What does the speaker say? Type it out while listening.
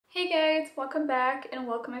welcome back and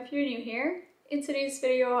welcome if you're new here. In today's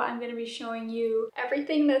video, I'm going to be showing you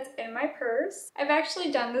everything that's in my purse. I've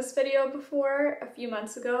actually done this video before a few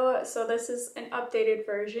months ago, so this is an updated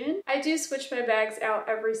version. I do switch my bags out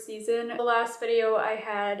every season. The last video I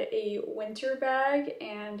had a winter bag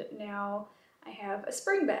and now I have a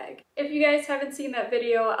spring bag. If you guys haven't seen that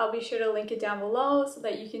video, I'll be sure to link it down below so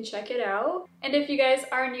that you can check it out. And if you guys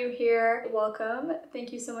are new here, welcome.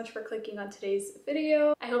 Thank you so much for clicking on today's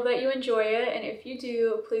video. I hope that you enjoy it, and if you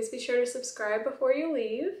do, please be sure to subscribe before you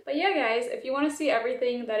leave. But yeah guys, if you want to see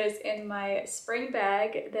everything that is in my spring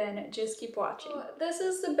bag, then just keep watching. This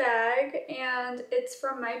is the bag and it's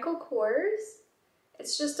from Michael Kors.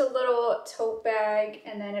 It's just a little tote bag,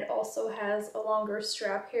 and then it also has a longer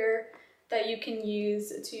strap here that you can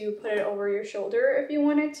use to put it over your shoulder if you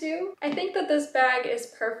wanted to. I think that this bag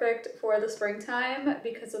is perfect for the springtime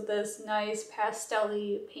because of this nice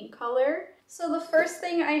pastel-y pink color. So the first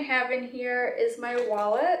thing I have in here is my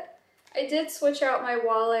wallet. I did switch out my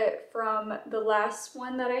wallet from the last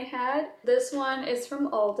one that I had. This one is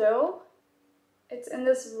from Aldo. It's in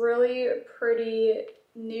this really pretty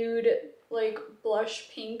nude, like blush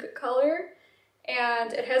pink color.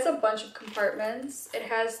 And it has a bunch of compartments. It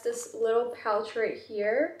has this little pouch right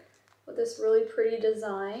here with this really pretty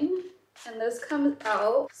design. And this comes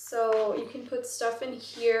out, so you can put stuff in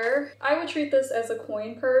here. I would treat this as a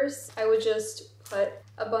coin purse. I would just put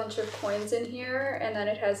a bunch of coins in here, and then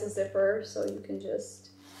it has a zipper, so you can just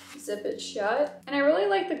zip it shut. And I really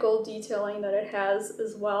like the gold detailing that it has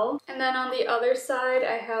as well. And then on the other side,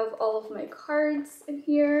 I have all of my cards in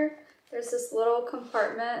here. There's this little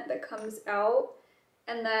compartment that comes out,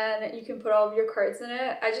 and then you can put all of your cards in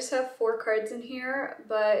it. I just have 4 cards in here,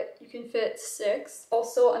 but you can fit 6.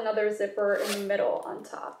 Also another zipper in the middle on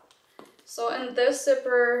top. So in this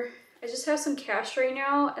zipper, I just have some cash right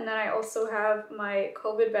now, and then I also have my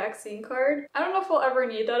COVID vaccine card. I don't know if we'll ever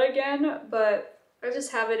need that again, but I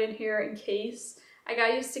just have it in here in case. I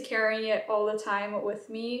got used to carrying it all the time with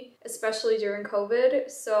me, especially during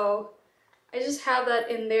COVID, so I just have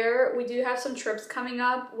that in there. We do have some trips coming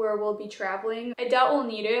up where we'll be traveling. I doubt we'll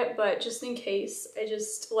need it, but just in case, I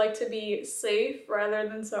just like to be safe rather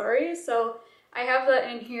than sorry. So I have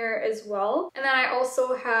that in here as well. And then I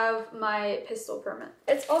also have my pistol permit.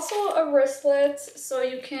 It's also a wristlet, so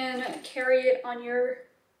you can carry it on your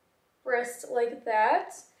wrist like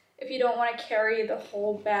that if you don't want to carry the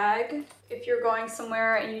whole bag. If you're going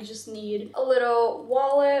somewhere and you just need a little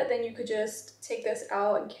wallet, then you could just take this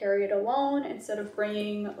out and carry it alone instead of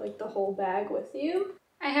bringing like the whole bag with you.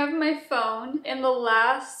 I have my phone. In the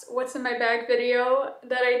last What's in My Bag video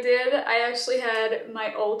that I did, I actually had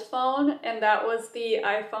my old phone, and that was the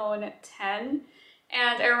iPhone 10.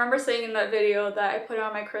 And I remember saying in that video that I put it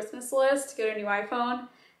on my Christmas list to get a new iPhone,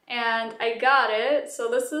 and I got it.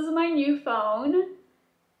 So this is my new phone.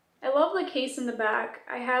 I love the case in the back.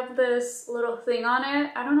 I have this little thing on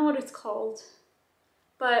it. I don't know what it's called,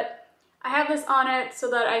 but I have this on it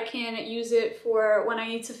so that I can use it for when I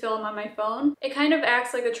need to film on my phone. It kind of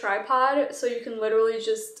acts like a tripod, so you can literally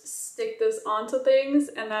just stick this onto things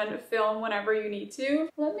and then film whenever you need to.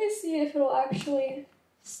 Let me see if it'll actually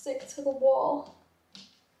stick to the wall.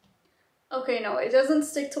 Okay, no, it doesn't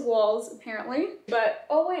stick to walls apparently, but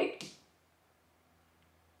oh wait.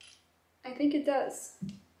 I think it does.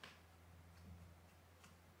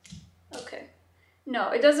 Okay. No,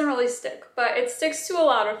 it doesn't really stick, but it sticks to a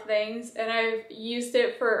lot of things, and I've used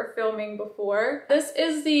it for filming before. This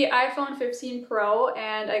is the iPhone 15 Pro,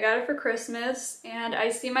 and I got it for Christmas, and I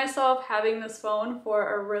see myself having this phone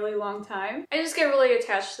for a really long time. I just get really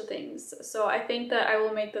attached to things, so I think that I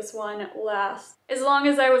will make this one last as long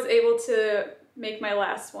as I was able to make my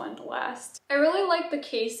last one last. I really like the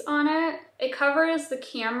case on it. It covers the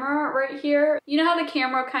camera right here. You know how the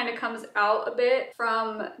camera kind of comes out a bit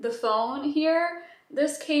from the phone here?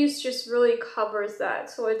 This case just really covers that,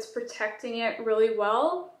 so it's protecting it really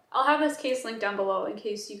well. I'll have this case linked down below in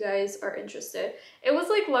case you guys are interested. It was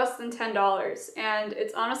like less than $10, and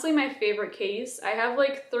it's honestly my favorite case. I have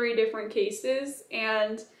like 3 different cases,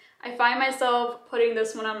 and I find myself putting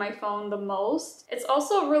this one on my phone the most. It's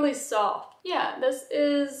also really soft. Yeah, this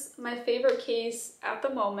is my favorite case at the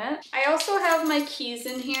moment. I also have my keys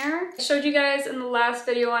in here. I showed you guys in the last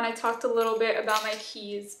video and I talked a little bit about my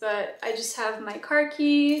keys, but I just have my car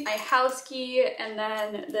key, my house key, and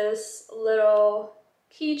then this little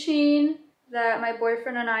keychain that my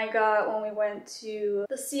boyfriend and I got when we went to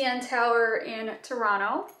the CN Tower in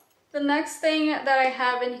Toronto. The next thing that I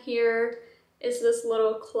have in here is this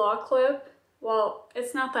little claw clip Well,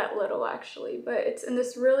 it's not that little actually, but it's in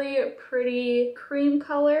this really pretty cream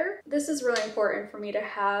color. This is really important for me to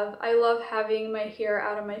have. I love having my hair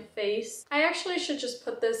out of my face. I actually should just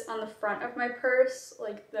put this on the front of my purse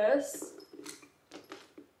like this.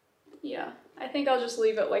 Yeah, I think I'll just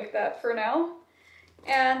leave it like that for now.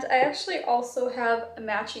 And I actually also have a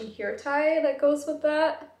matching hair tie that goes with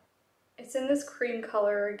that. It's in this cream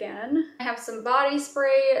color again. I have some body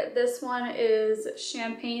spray. This one is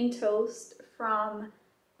Champagne Toast from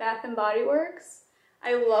Bath & Body Works.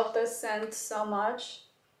 I love this scent so much.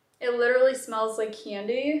 It literally smells like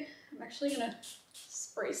candy. I'm actually gonna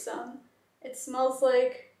spray some. It smells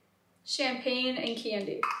like champagne and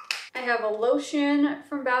candy. I have a lotion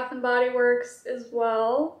from Bath & Body Works as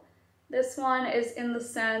well. This one is in the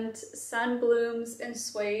scent Sun Blooms and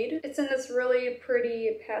Suede. It's in this really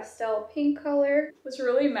pretty pastel pink color, which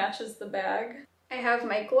really matches the bag. I have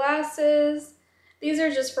my glasses. These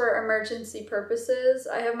are just for emergency purposes.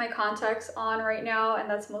 I have my contacts on right now and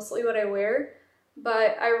that's mostly what I wear.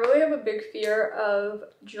 But I really have a big fear of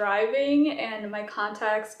driving and my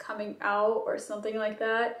contacts coming out or something like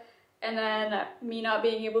that, and then me not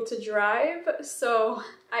being able to drive. So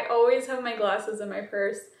I always have my glasses in my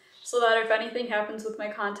purse, so that if anything happens with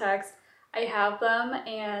my contacts, I have them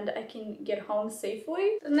and I can get home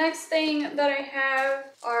safely. The next thing that I have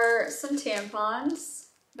are some tampons.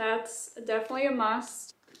 That's definitely a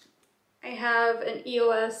must. I have an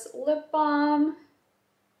EOS lip balm.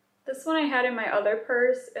 This one I had in my other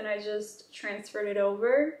purse and I just transferred it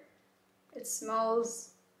over. It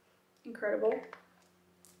smells incredible.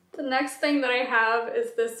 The next thing that I have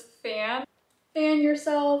is this fan. Fan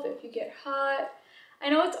yourself if you get hot. I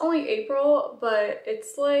know it's only April, but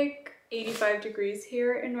it's like 85 degrees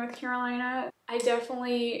here in North Carolina. I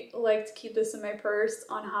definitely like to keep this in my purse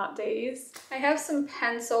on hot days. I have some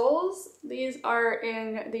pencils. These are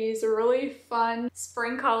in these really fun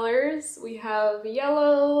spring colors. We have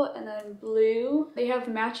yellow and then blue. They have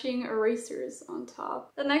matching erasers on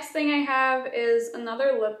top. The next thing I have is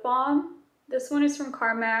another lip balm. This one is from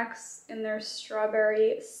CarMax in their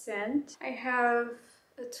strawberry scent. I have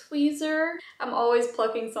a tweezer. I'm always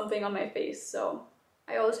plucking something on my face, so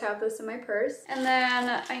I always have this in my purse. And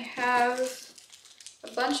then I have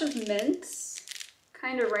a bunch of mints,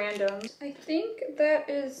 kind of random. I think that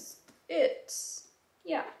is it.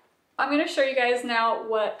 Yeah. I'm gonna show you guys now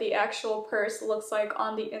what the actual purse looks like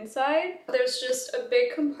on the inside. There's just a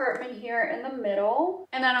big compartment here in the middle,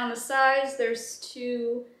 and then on the sides there's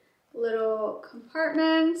two little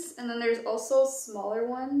compartments, and then there's also smaller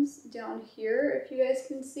ones down here if you guys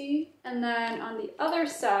can see. And then on the other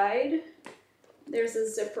side there's a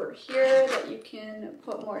zipper here that you can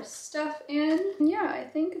put more stuff in. Yeah, I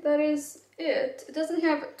think that is it. It doesn't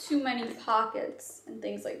have too many pockets and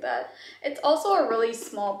things like that. It's also a really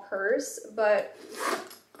small purse, but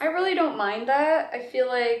I really don't mind that. I feel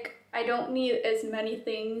like I don't need as many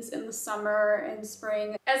things in the summer and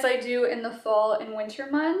spring as I do in the fall and winter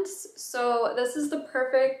months. So this is the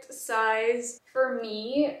perfect size for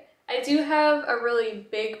me. I do have a really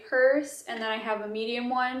big purse, and then I have a medium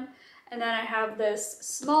one, and then I have this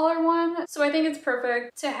smaller one. So I think it's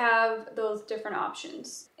perfect to have those different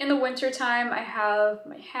options. In the winter time, I have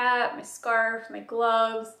my hat, my scarf, my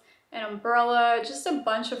gloves, an umbrella, just a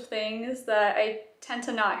bunch of things that I tend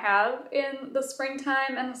to not have in the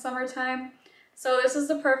springtime and the summertime. So this is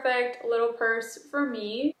the perfect little purse for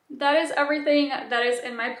me. That is everything that is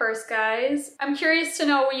in my purse, guys. I'm curious to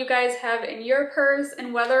know what you guys have in your purse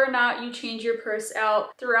and whether or not you change your purse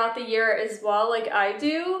out throughout the year as well, like I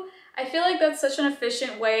do. I feel like that's such an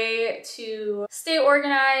efficient way to stay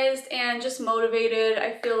organized and just motivated.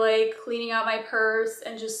 I feel like cleaning out my purse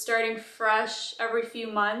and just starting fresh every few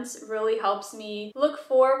months really helps me look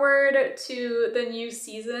forward to the new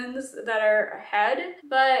seasons that are ahead.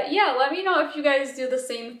 But yeah, let me know if you guys do the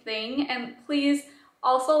same thing, and please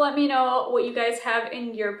also let me know what you guys have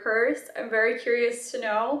in your purse. I'm very curious to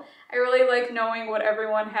know. I really like knowing what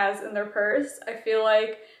everyone has in their purse. I feel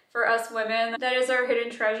like for us women, that is our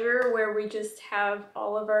hidden treasure where we just have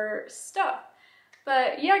all of our stuff.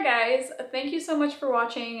 But yeah, guys, thank you so much for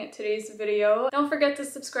watching today's video. Don't forget to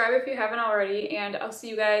subscribe if you haven't already, and I'll see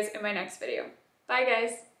you guys in my next video. Bye,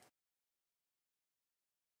 guys.